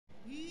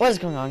What is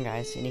going on,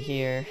 guys? Ceni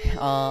here.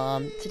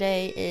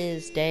 Today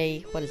is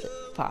day, what is it,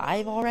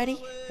 5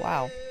 already?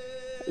 Wow.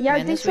 Yeah,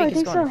 Man, I think this so. I week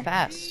is think going so.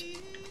 fast.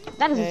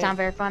 That doesn't Okay. sound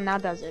very fun now,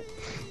 does it?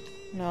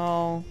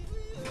 No.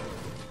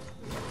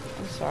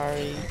 I'm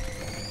sorry.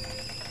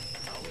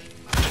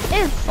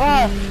 It's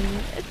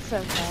it's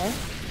okay.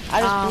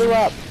 I just blew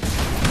up.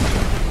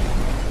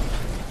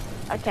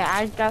 Okay,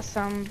 I got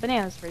some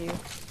bananas for you.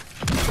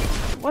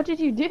 What did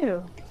you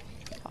do?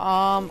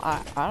 I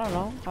don't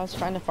know. I was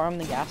trying to farm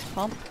the gas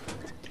pump.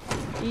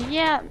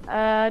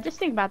 Yeah, just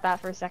think about that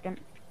for a second.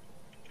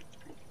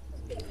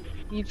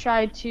 You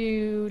tried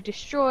to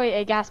destroy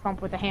a gas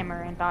pump with a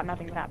hammer and thought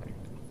nothing would happen.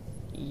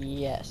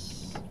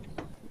 Yes.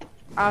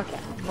 Okay,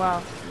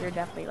 well, you're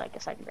definitely like a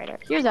second grader.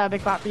 Here's a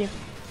big pot for you.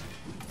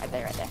 Right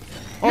there, right there.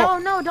 Oh.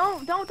 No,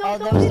 don't Oh, that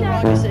do was the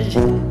that. wrong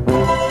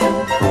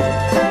decision.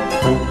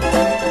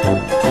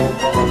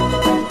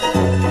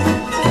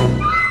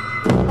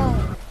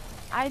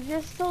 I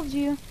just told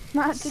you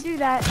not to do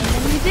that, and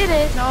then you did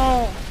it.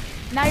 No.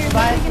 Now you're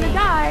Revive probably gonna me.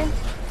 die.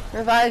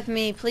 Revive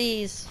me,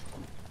 please.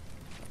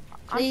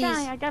 Please.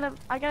 I'm trying.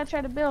 I gotta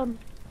try to build.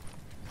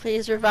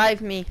 Please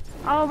revive me.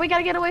 Oh, we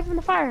gotta get away from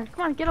the fire.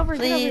 Come on, get over.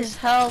 Please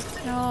help.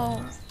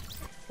 No.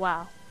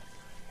 Wow.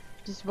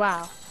 Just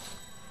wow.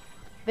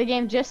 The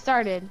game just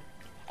started,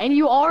 and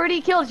you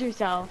already killed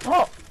yourself.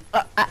 Oh,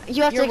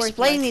 you have You're to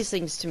explain worthless. these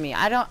things to me.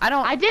 I don't.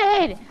 I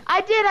did.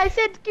 I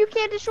said you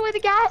can't destroy the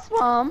gas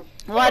pump.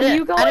 Well, I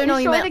didn't know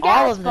you meant the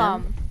all gas of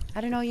pump. them. I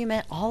didn't know you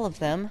meant all of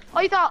them.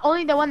 Oh, you thought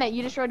only the one that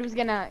you destroyed was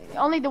gonna.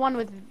 Only the one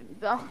with.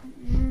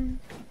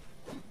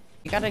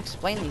 You gotta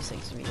explain these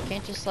things to me. You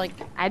can't just like.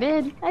 I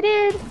did. You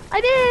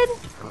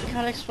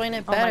gotta explain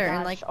it Oh my better and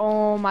gosh. like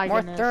Oh my more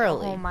goodness.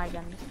 thoroughly. Oh my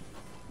goodness.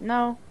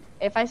 No.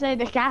 If I say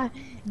the gas,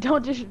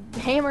 don't just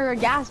hammer a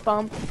gas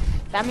pump,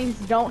 that means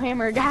don't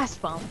hammer a gas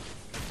pump.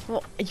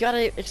 Well, you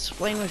gotta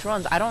explain which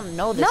ones. I don't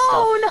know this No,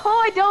 stuff. no,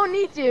 I don't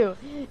need to.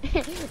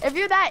 If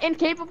you're that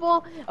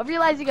incapable of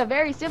realizing a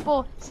very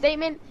simple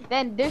statement,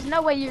 then there's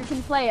no way you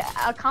can play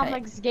a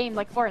complex game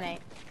like Fortnite.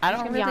 I I'm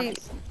just don't gonna be really.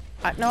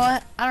 honest. Know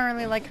what? I don't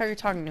really like how you're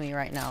talking to me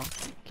right now.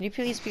 Can you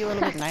please be a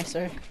little bit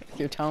nicer with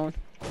your tone?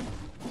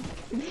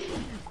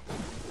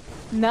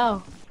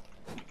 No.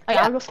 Okay,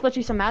 Yeah. I'll go split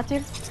you some mats,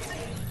 dude.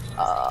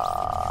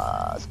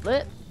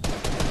 Split.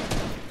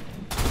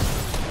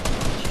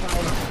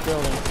 Try this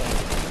building thing.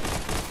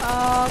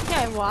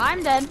 Okay, well,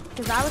 I'm dead,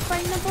 because I was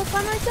fighting them both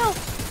by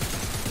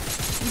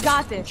myself. You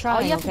got this. All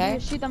trying, you have to okay? do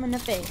is shoot them in the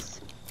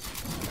face.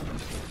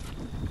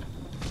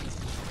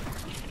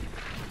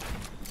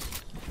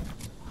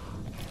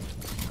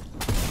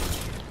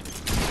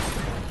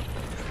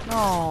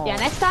 No. Yeah,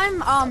 next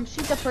time,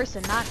 shoot the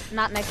person,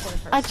 not next to the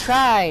person. I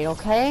tried,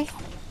 okay?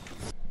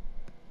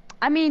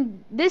 I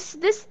mean, this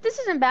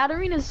isn't bad.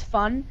 Arena's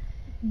fun,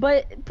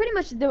 but pretty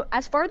much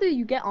as farther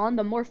you get on,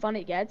 the more fun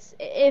it gets.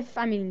 If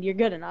I mean you're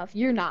good enough,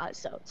 you're not,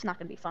 so it's not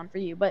gonna be fun for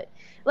you. But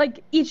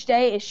like each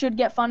day, it should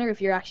get funner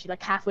if you're actually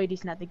like halfway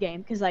decent at the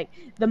game. Because like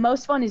the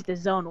most fun is the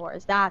zone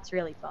wars. That's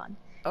really fun.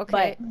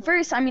 Okay. But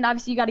first, I mean,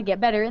 obviously you got to get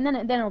better, and then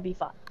it'll be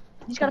fun.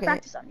 You just gotta Okay.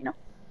 practice them, you know.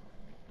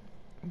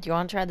 Do you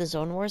want to try the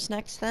zone wars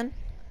next then?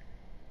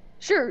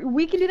 Sure,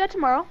 we can do that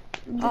tomorrow.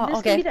 Oh, This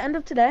okay. can be the end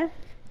of today.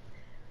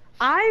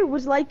 I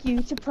would like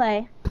you to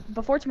play,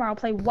 before tomorrow,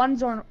 play one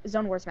zone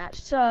wars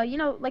match. So, you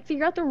know, like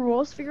figure out the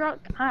rules, figure out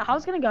how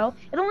it's going to go.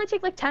 It'll only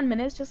take like 10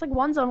 minutes, just like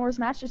one zone wars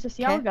match, just to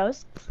see how Okay. it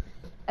goes.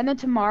 And then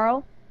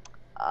tomorrow,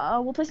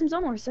 we'll play some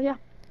zone wars, so yeah.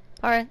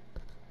 Alright.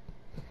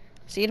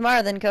 See you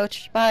tomorrow then,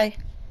 coach. Bye.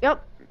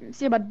 Yep,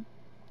 see you, bud.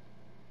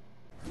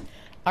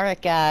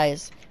 Alright,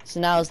 guys. So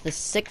now is the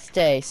 6th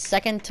day,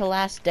 second to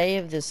last day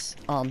of this,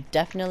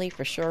 definitely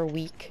for sure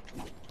week.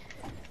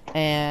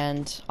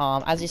 And,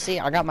 as you see,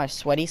 I got my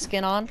sweaty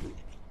skin on.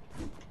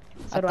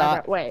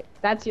 So wait,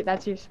 that's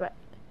your sweat.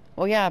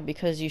 Well, yeah,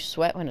 because you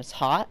sweat when it's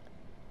hot.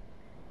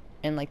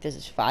 And, like, this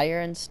is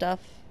fire and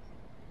stuff.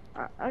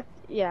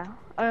 Yeah,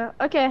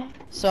 okay.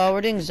 So,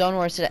 we're doing Zone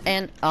Wars today.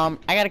 And, I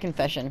got a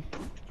confession.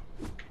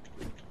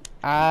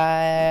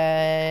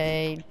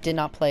 I did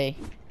not play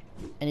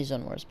any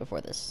Zone Wars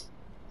before this.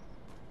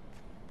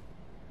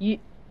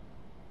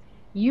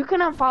 You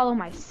cannot follow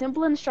my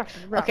simple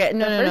instructions, bro. Okay,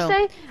 no, the no, first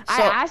no. day, I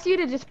So- asked you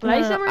to just play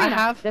No, no, some no, I arena.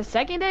 have- The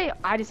second day,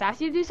 I just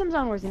asked you to do some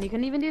zone wars, and you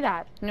couldn't even do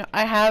that. No,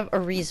 I have a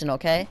reason,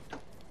 okay?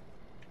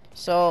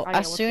 So, Okay,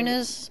 as what's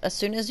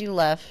soon your- as you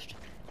left,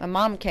 my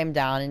mom came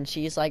down and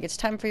she's like, "It's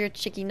time for your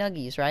chicken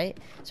nuggies, right?"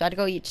 So I had to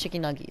go eat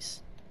chicken nuggies.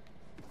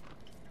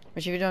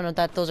 Which, if you don't know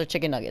that, those are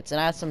chicken nuggets, and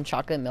I had some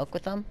chocolate milk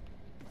with them.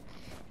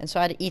 And so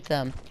I had to eat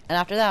them. And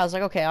after that, I was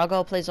like, "Okay, I'll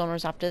go play Zone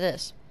Wars after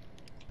this."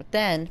 But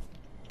then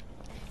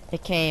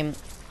it came,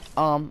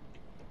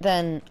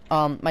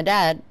 my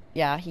dad,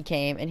 yeah, he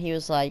came and he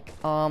was like,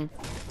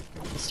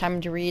 "It's time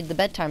to read the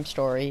bedtime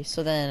story."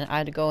 So then I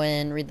had to go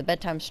in, read the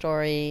bedtime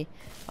story.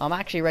 I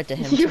actually read to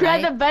him You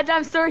tonight. read the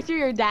bedtime story to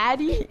your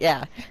daddy?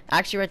 Yeah, I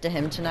actually read to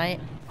him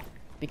tonight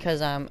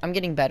because I'm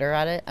getting better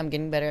at it. I'm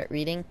getting better at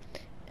reading,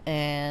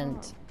 and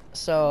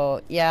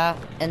so yeah.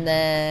 And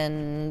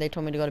then they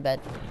told me to go to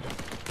bed.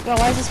 Yo,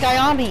 why is this guy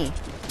on me?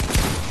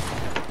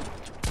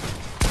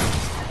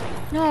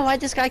 No, why'd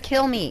this guy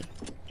kill me?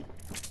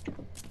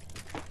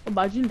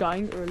 Imagine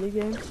dying early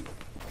game.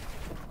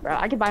 Bro,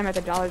 I could buy him at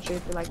the Dollar Tree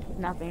for like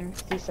nothing.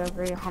 He's so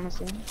free,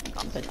 honestly.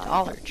 The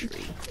Dollar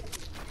Tree.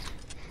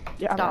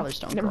 Yeah, Dollars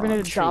don't never grow been on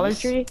at a Dollar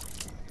trees. Tree?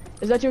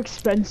 Is that too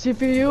expensive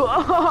for you?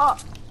 Oh,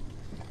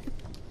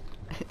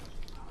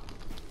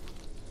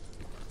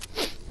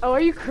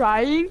 are you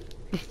crying?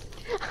 You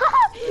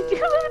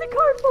live in a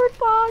cardboard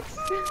box.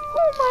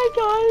 Oh my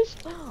gosh.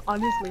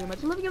 Honestly,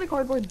 imagine living in a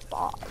cardboard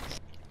box.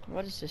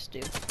 What does this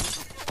do?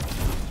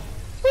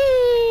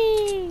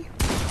 Whee!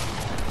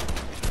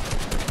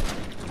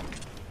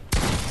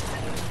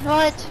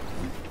 What?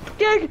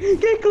 Get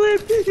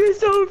clipped. You're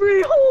so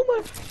free. Oh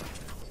my.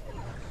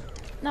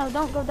 No,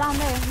 don't go down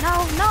there.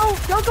 No,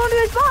 don't go into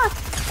his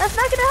box. That's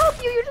not gonna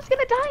help you. You're just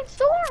gonna die in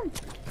storm.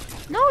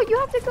 No, you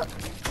have to go.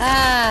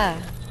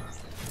 Ah!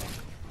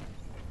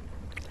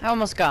 I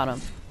almost got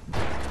him.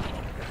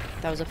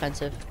 That was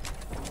offensive.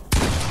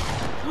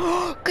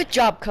 Good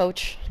job,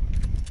 coach.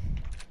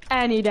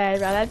 Any day,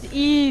 bro. That's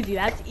easy.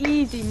 That's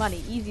easy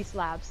money. Easy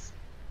slabs.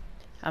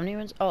 How many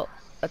wins? Oh,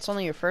 that's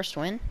only your first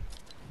win?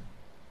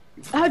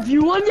 Have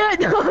you won yet?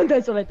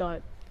 That's what I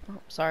thought. Oh,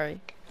 sorry.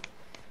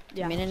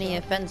 Yeah. I mean, any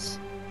offense,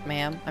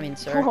 ma'am. I mean,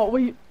 sir. Oh,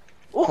 wait.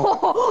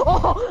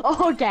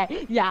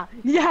 Okay. Yeah.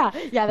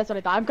 That's what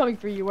I thought. I'm coming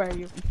for you. Where are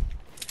you?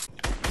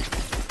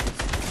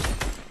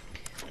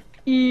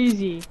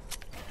 Easy. You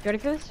ready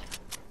for this?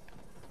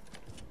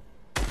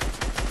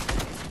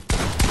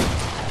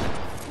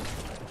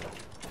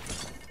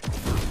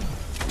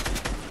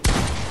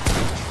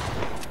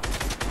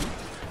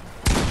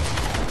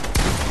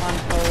 Come on,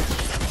 coach.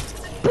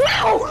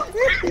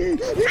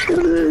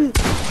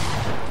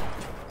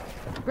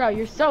 Bro,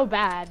 you're so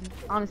bad.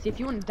 Honestly, if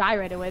you wouldn't die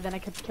right away, then I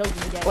could kill you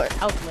and get What?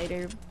 health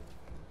later.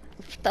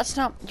 That's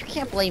not. You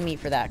can't blame me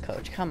for that,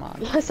 coach. Come on.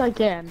 Yes, I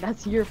can.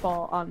 That's your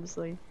fault,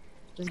 honestly.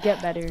 Just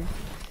get better.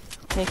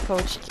 Okay,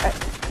 coach.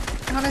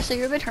 Honestly,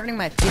 you've been hurting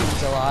my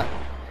feelings a lot.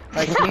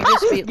 Like, can you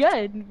just be?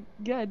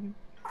 Good.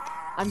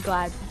 I'm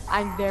glad.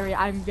 I'm very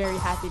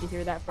happy to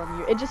hear that from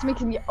you. It just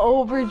makes me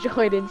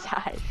overjoyed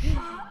inside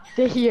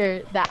to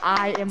hear that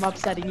I am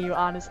upsetting you.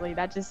 Honestly,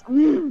 that just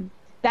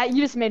that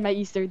you just made my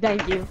Easter.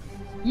 Thank you.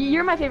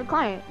 You're my favorite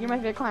client. You're my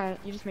favorite client.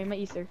 You just made my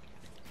Easter.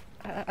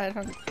 I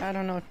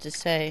don't know what to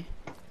say.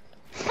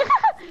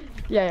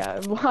 Yeah.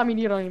 Well, I mean,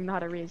 you don't even know how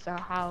to read, so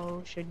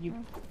how should you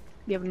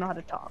be able to know how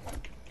to talk?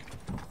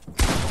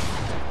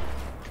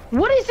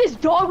 What is this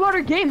dog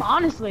water game,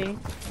 honestly?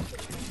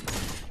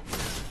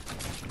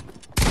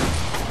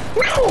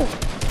 Whoa!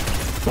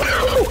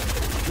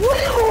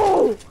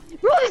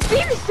 Bro, this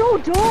game is so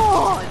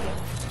dog!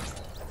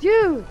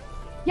 Dude!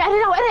 Yeah,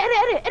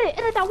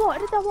 edit that wall,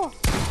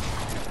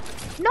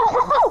 No!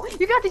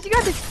 You got this!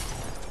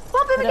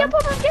 Pump him again!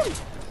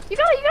 You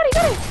got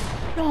it!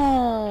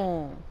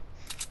 No.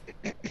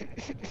 I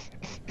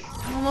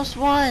almost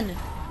won.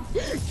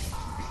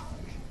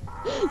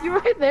 You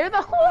were there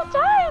the whole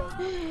time!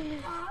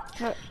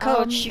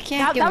 Coach, you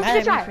can't get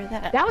mad at me for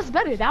that. That was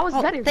better.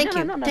 Thank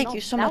you. Thank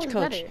you so much,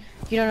 coach. Better.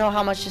 You don't know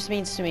how much this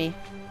means to me.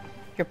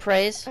 Your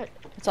praise,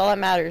 it's all that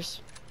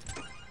matters.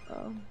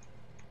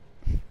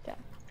 Okay.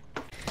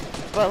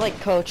 But like,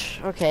 coach,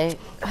 okay.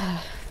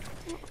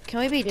 Can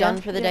we be done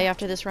for the day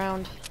after this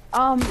round?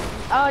 Yeah, we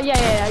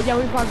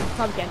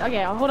probably can.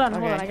 Okay, hold on,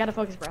 I gotta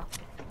focus, bro.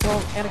 Well,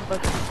 I gotta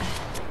focus.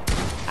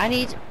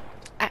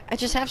 I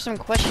just have some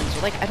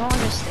questions. Like, I don't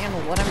understand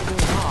what I'm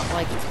doing wrong.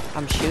 Like,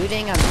 I'm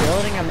shooting, I'm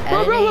building, I'm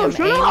editing, I'm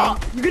aiming.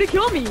 You're gonna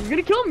kill me. You're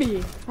gonna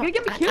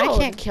get me killed. I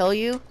can't kill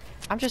you.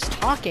 I'm just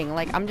talking.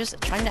 Like, I'm just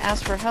trying to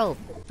ask for help.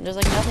 There's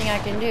like nothing I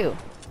can do.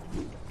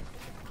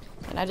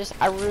 And I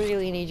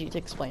really need you to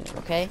explain it,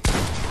 okay?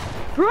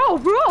 Bro!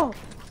 Coach?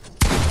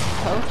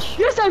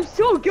 Yes, I'm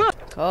so good!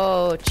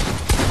 Coach.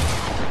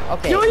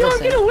 Okay, Yo,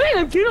 listen.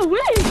 I'm gonna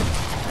win!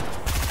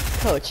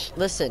 Coach,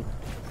 listen.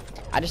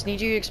 I just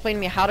need you to explain to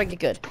me how to get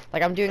good.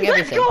 Like, I'm doing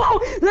everything.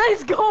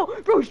 Let's go!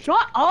 Bro,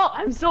 shut up!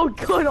 I'm so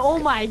good, oh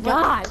my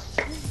gosh!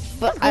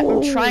 But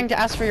I'm trying to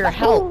ask for your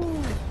help.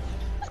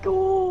 Let's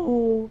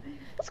go!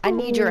 I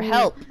need your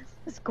help.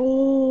 Let's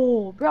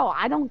go! Bro,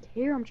 I don't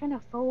care, I'm trying to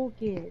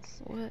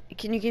focus. What?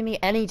 Can you give me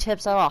any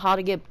tips about how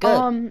to get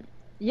good?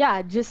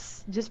 Yeah,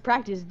 just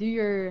practice.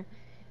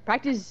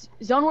 Practice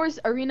Zone Wars,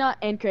 Arena,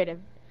 and Creative.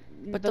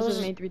 But those are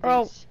the main three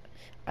things.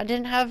 I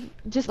didn't have.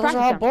 Just those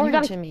practice are all them.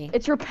 boring to me.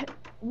 It's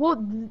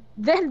well,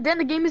 then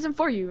the game isn't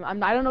for you. I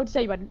don't know what to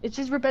tell you, but it's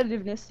just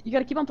repetitiveness. You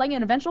gotta keep on playing,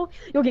 and eventually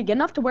you'll get good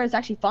enough to where it's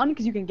actually fun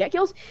because you can get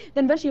kills.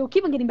 Then eventually you'll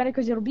keep on getting better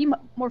because it'll be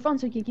more fun,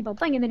 so you can keep on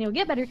playing, and then you'll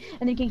get better, and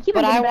then you can keep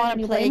on getting better. But I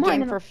want to play a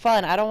game for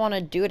fun. I don't want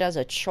to do it as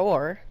a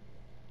chore.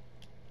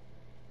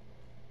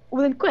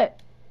 Well, then quit.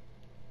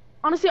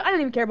 Honestly, I don't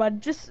even care,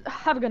 bud. Just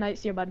have a good night.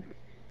 See you, bud.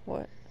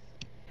 What?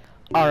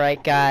 All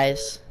right,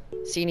 guys.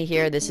 Ceni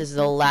here. This is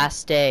the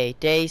last day.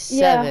 Day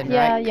 7,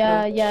 right?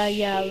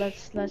 Yeah.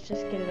 Let's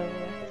just get it over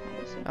with.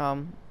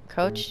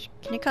 Coach,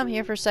 can you come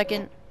here for a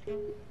second?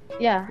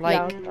 Yeah.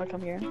 Like, I'll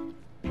come here.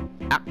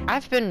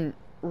 I've been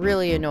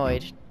really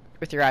annoyed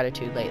with your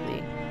attitude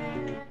lately.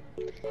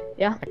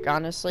 Yeah. Like,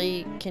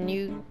 honestly, can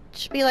you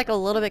just be like a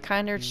little bit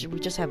kinder?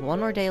 We just have one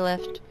more day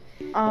left.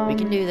 We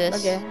can do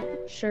this. Okay.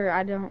 Sure,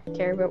 I don't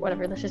care, but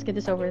whatever. Let's just get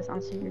this over with.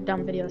 Honestly, your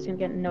dumb video is gonna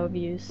get no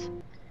views.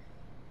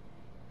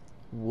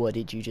 What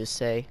did you just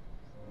say?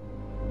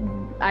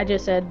 I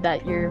just said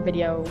that your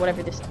video,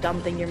 whatever this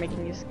dumb thing you're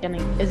making, isn't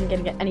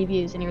gonna get any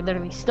views, and you're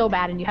literally still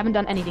bad, and you haven't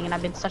done anything, and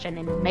I've been such an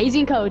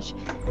amazing coach,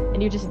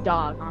 and you're just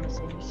dog.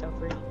 Honestly, you're so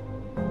free.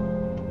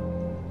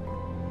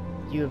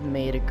 You have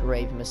made a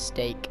grave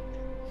mistake.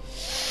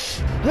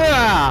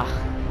 Ah!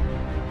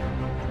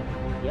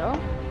 Yo,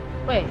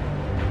 wait.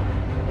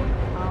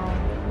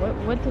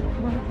 What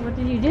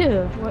did you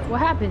do? What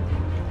happened?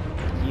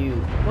 You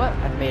What?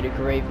 have made a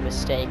grave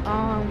mistake.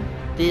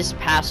 This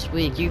past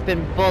week, you've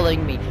been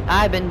bullying me.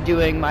 I've been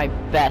doing my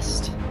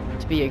best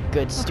to be a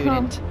good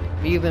student.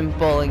 You've been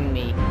bullying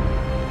me.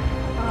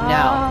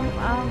 Now.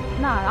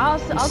 Nah, I'll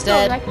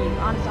still wreck you.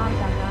 Honestly.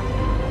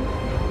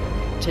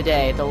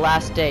 Today, the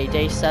last day,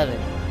 day 7,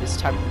 it's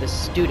time for the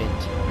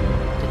student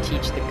to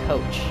teach the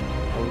coach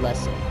a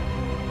lesson.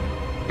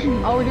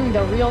 Oh, we're doing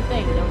the real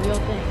thing. The real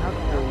thing.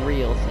 Okay. The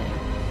real thing.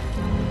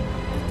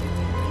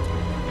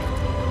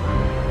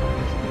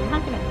 You're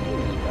not gonna do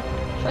me, bro.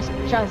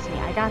 Trust me,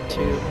 I got this.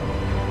 2,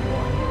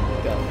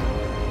 1, go.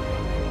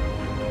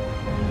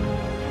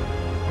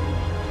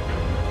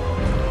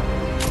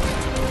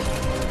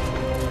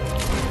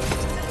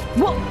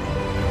 Whoa!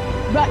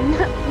 But no.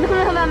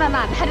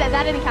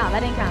 That didn't count. That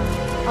didn't count.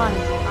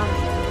 Honestly.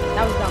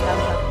 That was dumb.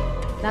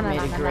 No.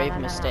 Made a grave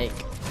mistake.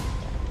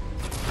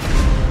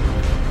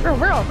 Bro,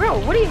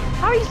 what are you?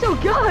 How are you so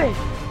good?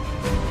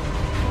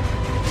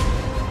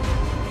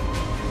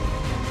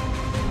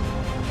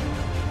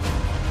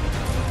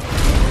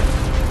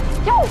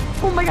 Yo!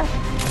 Oh my gosh!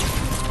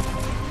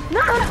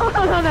 No!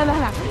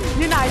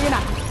 You're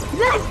not.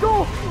 Let's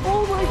go!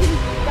 Oh my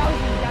goodness! That was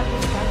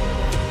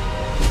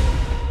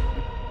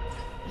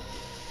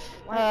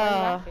Why are you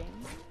laughing?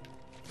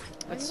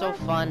 It's so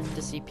fun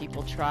to see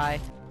people try.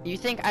 You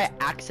think I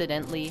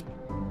accidentally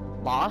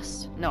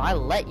lost? No, I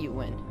let you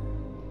win.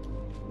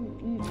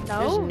 No.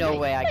 There's no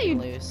way I can you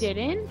lose.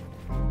 Didn't.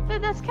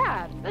 That's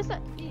cap. That's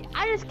not.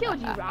 I just killed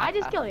you, bro. I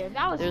just killed you.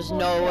 That was. There's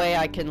no way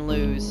I can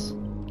lose.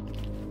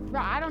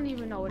 Bro, I don't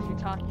even know what you're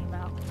talking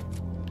about.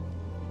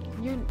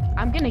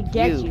 I'm gonna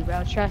get you,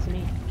 bro. Trust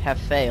me. Have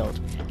failed.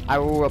 I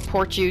will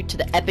report you to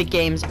the Epic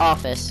Games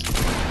office,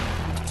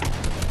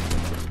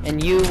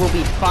 and you will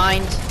be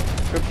fined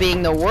for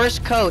being the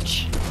worst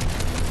coach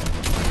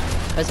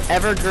has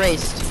ever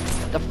graced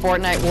the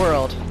Fortnite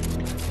world.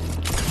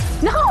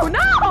 No!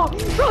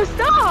 Bro,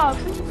 stop!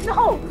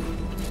 No!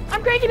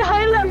 I'm cranking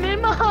high limit,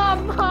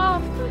 Mom!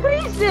 What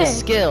is The this?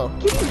 skill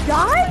Can you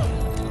die?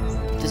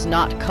 does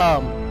not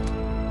come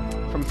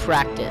from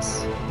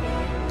practice.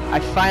 I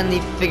finally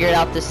figured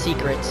out the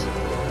secret.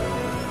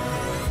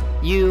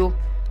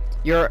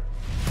 Your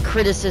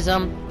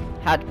criticism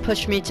had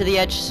pushed me to the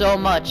edge so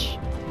much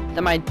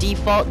that my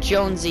default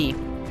Jerseyy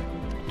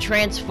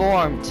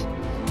transformed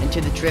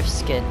into the drift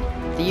skin,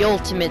 the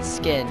ultimate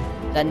skin,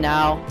 that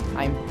now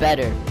I'm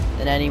better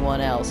than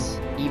anyone else,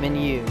 even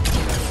you.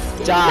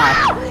 Die!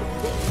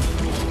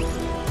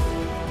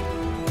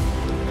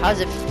 How does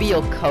it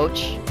feel,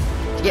 coach,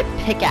 to get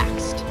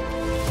pickaxed?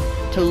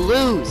 To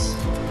lose?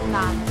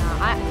 Nah,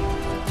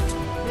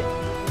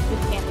 this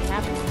can't be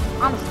happening.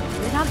 Honestly,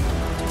 you're not.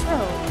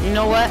 Bro, You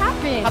know what?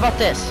 happened? How about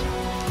this?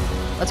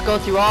 Let's go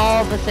through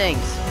all the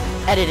things.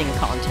 Editing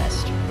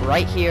contest.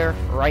 Right here,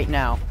 right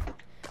now.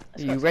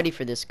 Are you ready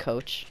for this,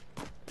 coach?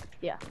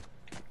 Yeah.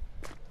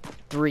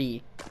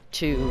 3,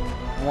 2,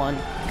 1,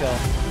 go.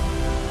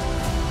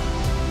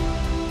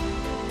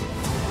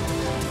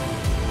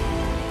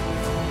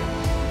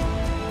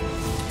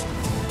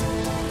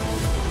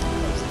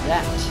 What's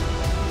that?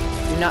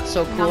 You're not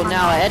so cool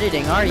now at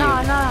editing, are you?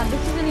 No,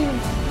 this isn't even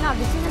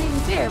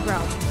fair, bro.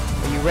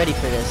 Are you ready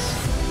for this?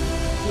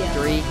 Yeah.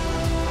 3,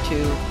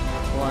 2,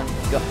 1,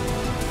 go.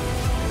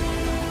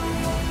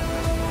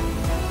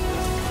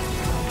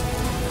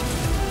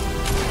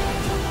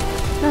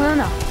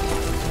 No.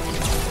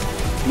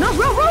 No,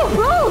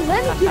 bro,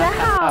 let me get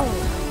out.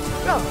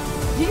 Bro,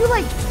 did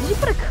you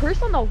put a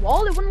curse on the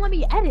wall? It wouldn't let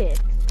me edit.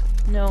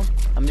 No,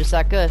 I'm just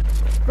that good.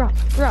 Bro,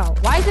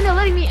 why isn't it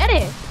letting me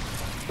edit?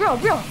 Bro,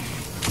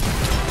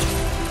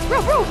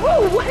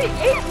 what is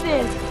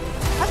this?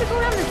 Have to go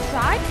down the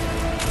side?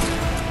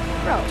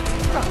 Bro,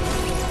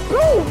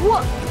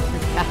 what?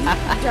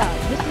 Bro,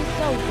 this is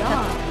so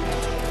dumb.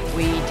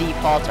 We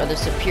defaults are the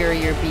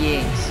superior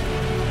beings.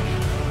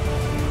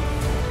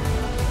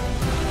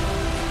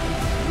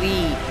 We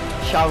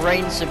shall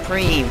reign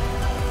supreme.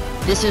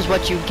 This is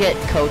what you get,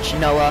 Coach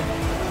Noah,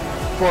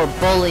 for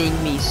bullying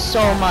me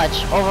so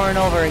much over and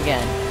over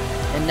again.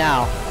 And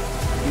now,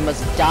 you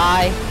must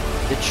die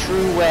the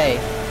true way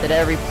that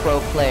every pro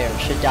player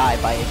should die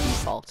by a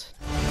default.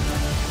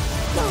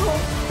 No,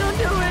 don't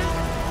do it.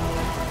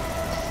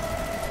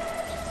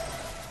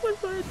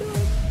 What's I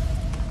done?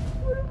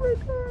 What have I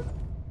done?